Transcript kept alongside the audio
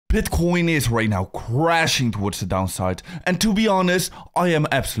Bitcoin is right now crashing towards the downside, and to be honest, I am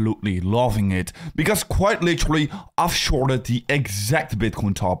absolutely loving it, because quite literally I've shorted the exact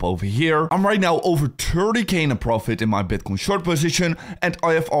Bitcoin top over here. I'm right now over 30k in a profit in my Bitcoin short position, and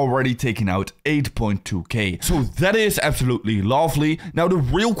I have already taken out 8.2k. So that is absolutely lovely. Now the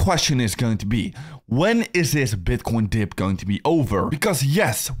real question is going to be, when is this Bitcoin dip going to be over? Because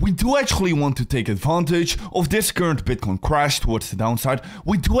yes, we do actually want to take advantage of this current Bitcoin crash towards the downside.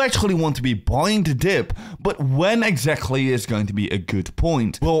 We do actually want to be buying the dip, but when exactly is going to be a good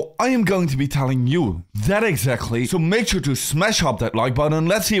point? Well, I am going to be telling you that exactly. So make sure to smash up that like button.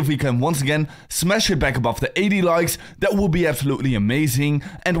 Let's see if we can once again smash it back above the 80 likes. That would be absolutely amazing.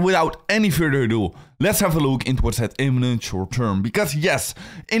 And without any further ado, let's have a look into what's at imminent short term. Because yes,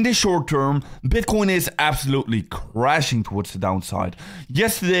 in the short term, Bitcoin is absolutely crashing towards the downside.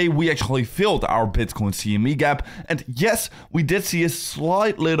 Yesterday, we actually filled our Bitcoin CME gap. And yes, we did see a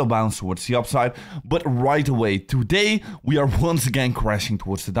slight little bounce towards the upside. But right away, today, we are once again crashing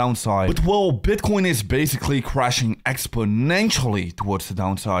towards the downside. But well, Bitcoin is basically crashing exponentially towards the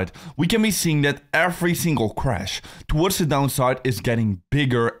downside. We can be seeing that every single crash towards the downside is getting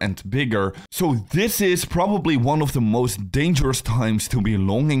bigger and bigger. So this is probably one of the most dangerous times to be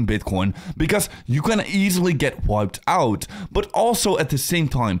longing Bitcoin, because you can easily get wiped out. But also at the same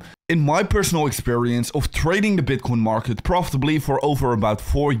time, in my personal experience of trading the Bitcoin market profitably for over about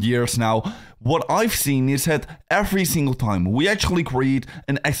 4 years now, what I've seen is that every single time we actually create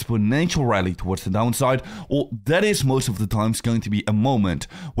an exponential rally towards the downside, well, that is most of the times going to be a moment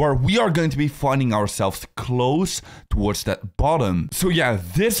where we are going to be finding ourselves close towards that bottom. So yeah,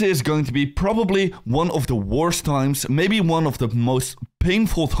 this is going to be probably one of the worst times, maybe one of the most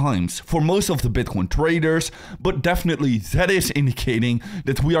painful times for most of the Bitcoin traders, but definitely that is indicating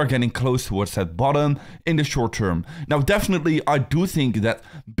that we are getting close towards that bottom in the short term. Now definitely I do think that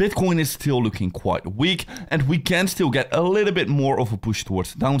Bitcoin is still looking quite weak, and we can still get a little bit more of a push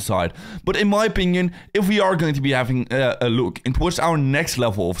towards the downside. But in my opinion, if we are going to be having a look towards our next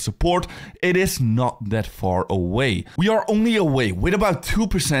level of support, it is not that far away. We are only away with about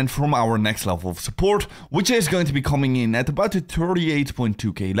 2% from our next level of support, which is going to be coming in at about the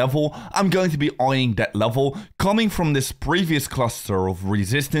 38.2k level. I'm going to be eyeing that level coming from this previous cluster of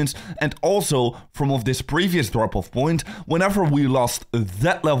resistance, and also from this previous drop-off point. Whenever we lost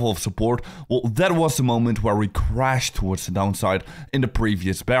that level of support, well, that was the moment where we crashed towards the downside in the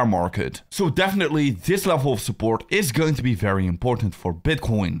previous bear market. So definitely this level of support is going to be very important for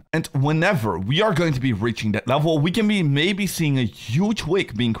Bitcoin. And whenever we are going to be reaching that level, we can be maybe seeing a huge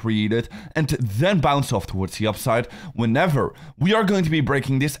wick being created and then bounce off towards the upside. Whenever we are going to be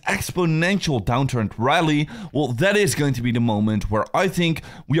breaking this exponential downtrend rally, well, that is going to be the moment where I think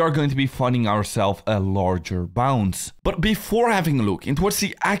we are going to be finding ourselves a larger bounce. But before having a look into what's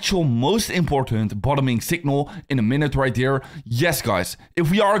the actual most important bottoming signal in a minute right here, yes guys,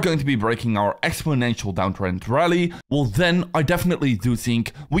 if we are going to be breaking our exponential downtrend rally, well then I definitely do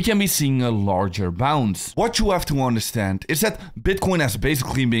think we can be seeing a larger bounce. What you have to understand is that Bitcoin has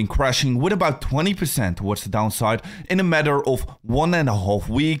basically been crashing with about 20% towards the downside in a matter of 1.5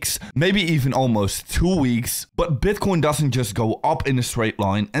 weeks, maybe even almost 2 weeks. But Bitcoin doesn't just go up in a straight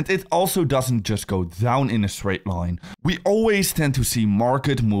line, and it also doesn't just go down in a straight line. We always tend to see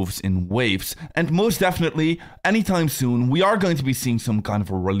market moves in waves, and most definitely anytime soon we are going to be seeing some kind of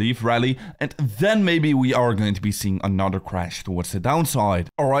a relief rally, and then maybe we are going to be seeing another crash towards the downside.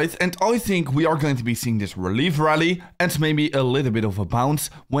 Alright, and I think we are going to be seeing this relief rally and maybe a little bit of a bounce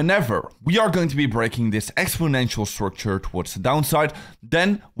whenever we are going to be breaking this exponential structure towards the downside.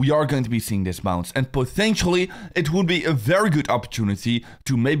 Then we are going to be seeing this bounce, and potentially it would be a very good opportunity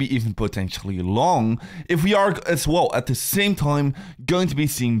to maybe even potentially long if we are as well at the same time going to be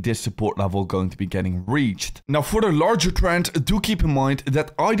seeing this support level going to be getting reached. Now for the larger trend, do keep in mind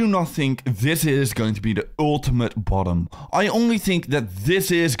that I do not think this is going to be the ultimate bottom. I only think that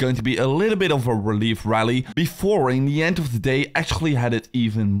this is going to be a little bit of a relief rally before in the end of the day actually headed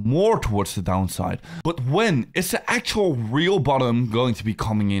even more towards the downside. But when is the actual real bottom going to be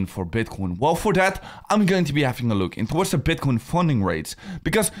coming in for Bitcoin? Well, for that I'm going to be having a look into what's the Bitcoin funding rates,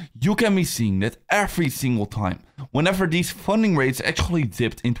 because you can be seeing that every single time whenever these funding rates actually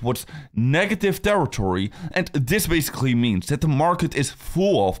dipped into what's negative territory, and this basically means that the market is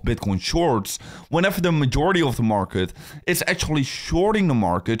full of Bitcoin shorts. Whenever the majority of the market is actually shorting the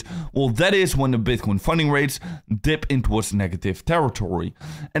market, well, that is when the Bitcoin funding rates dip into what's negative territory.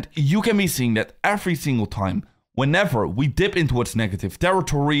 And you can be seeing that every single time whenever we dip into its negative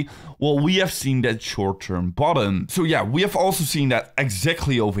territory, well, we have seen that short-term bottom. So yeah, we have also seen that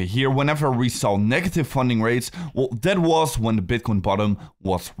exactly over here. Whenever we saw negative funding rates, well, that was when the Bitcoin bottom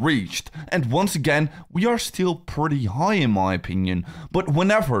was reached. And once again, we are still pretty high in my opinion. But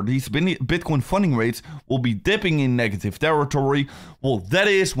whenever these Bitcoin funding rates will be dipping in negative territory, well, that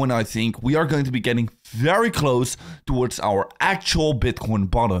is when I think we are going to be getting very close towards our actual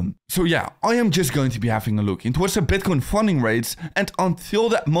Bitcoin bottom. So yeah, I am just going to be having a look into the Bitcoin funding rates, and until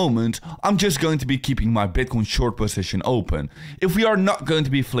that moment, I'm just going to be keeping my Bitcoin short position open. If we are not going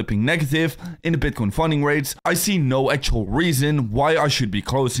to be flipping negative in the Bitcoin funding rates, I see no actual reason why I should be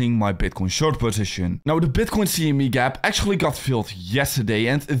closing my Bitcoin short position. Now, the Bitcoin CME gap actually got filled yesterday,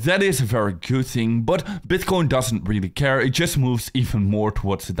 and that is a very good thing, but Bitcoin doesn't really care. It just moves even more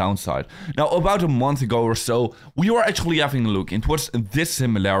towards the downside. Now, about a month ago or so, we were actually having a look into this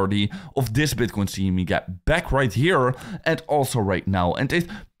similarity of this Bitcoin CME gap back right here and also right now, and it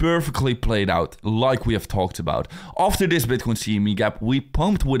perfectly played out like we have talked about. After this Bitcoin CME gap, we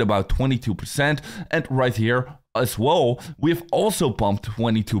pumped with about 22%, and right here as well, we have also pumped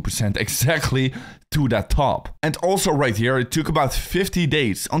 22% exactly to that top. And also right here, it took about 50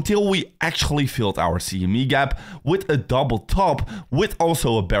 days until we actually filled our CME gap with a double top with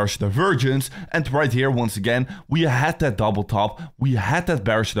also a bearish divergence. And right here, once again, we had that double top, we had that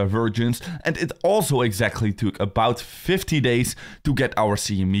bearish divergence, and it also exactly took about 50 days to get our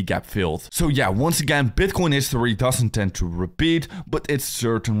CME gap filled. So yeah, once again, Bitcoin history doesn't tend to repeat, but it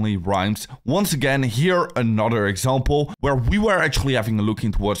certainly rhymes. Once again, here another example where we were actually having a look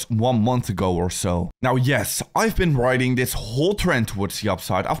into 1 month ago or so. Now yes, I've been riding this whole trend towards the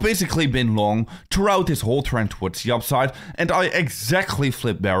upside. I've basically been long throughout this whole trend towards the upside, and I exactly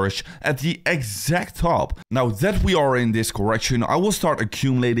flipped bearish at the exact top. Now that we are in this correction, I will start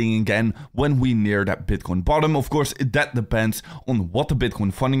accumulating again when we near that Bitcoin bottom. Of course, that depends on what the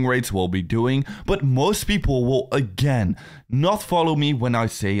Bitcoin funding rates will be doing, but most people will again not follow me when I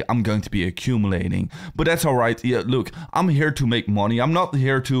say I'm going to be accumulating. But that's alright. Yeah, look, I'm here to make money. I'm not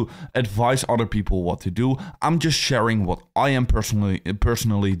here to advise other people what to do. I'm just sharing what I am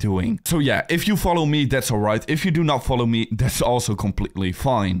personally doing. So yeah, if you follow me, that's alright. If you do not follow me, that's also completely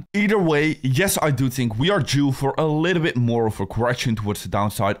fine. Either way, yes, I do think we are due for a little bit more of a correction towards the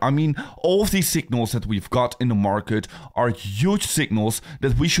downside. I mean, all of these signals that we've got in the market are huge signals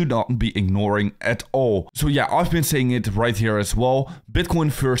that we should not be ignoring at all. So yeah, I've been saying it right here as well.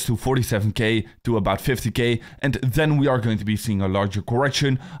 Bitcoin first to 47k to about 50k, and then we are going to be seeing a larger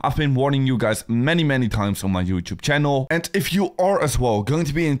correction. I've been warning you guys many times on my YouTube channel. And if you are as well going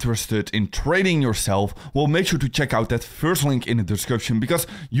to be interested in trading yourself, well, make sure to check out that first link in the description, because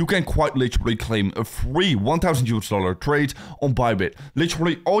you can quite literally claim a free $1,000 trade on Bybit.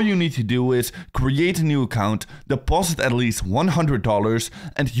 Literally all you need to do is create a new account, deposit at least $100,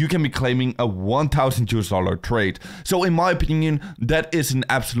 and you can be claiming a $1,000 trade. So in my opinion, that is an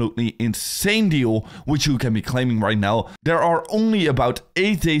absolutely insane deal which you can be claiming right now. There are only about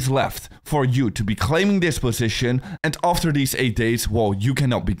 8 days left for you to be claiming this position, and after these 8 days, well, you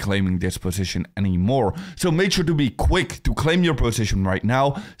cannot be claiming this position anymore. So make sure to be quick to claim your position right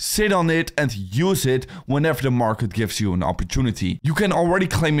now, sit on it and use it whenever the market gives you an opportunity. You can already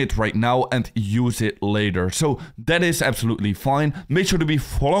claim it right now and use it later, so that is absolutely fine. Make sure to be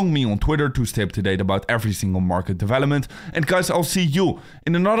following me on Twitter to stay up to date about every single market development. And guys, I'll see you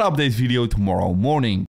in another update video tomorrow morning.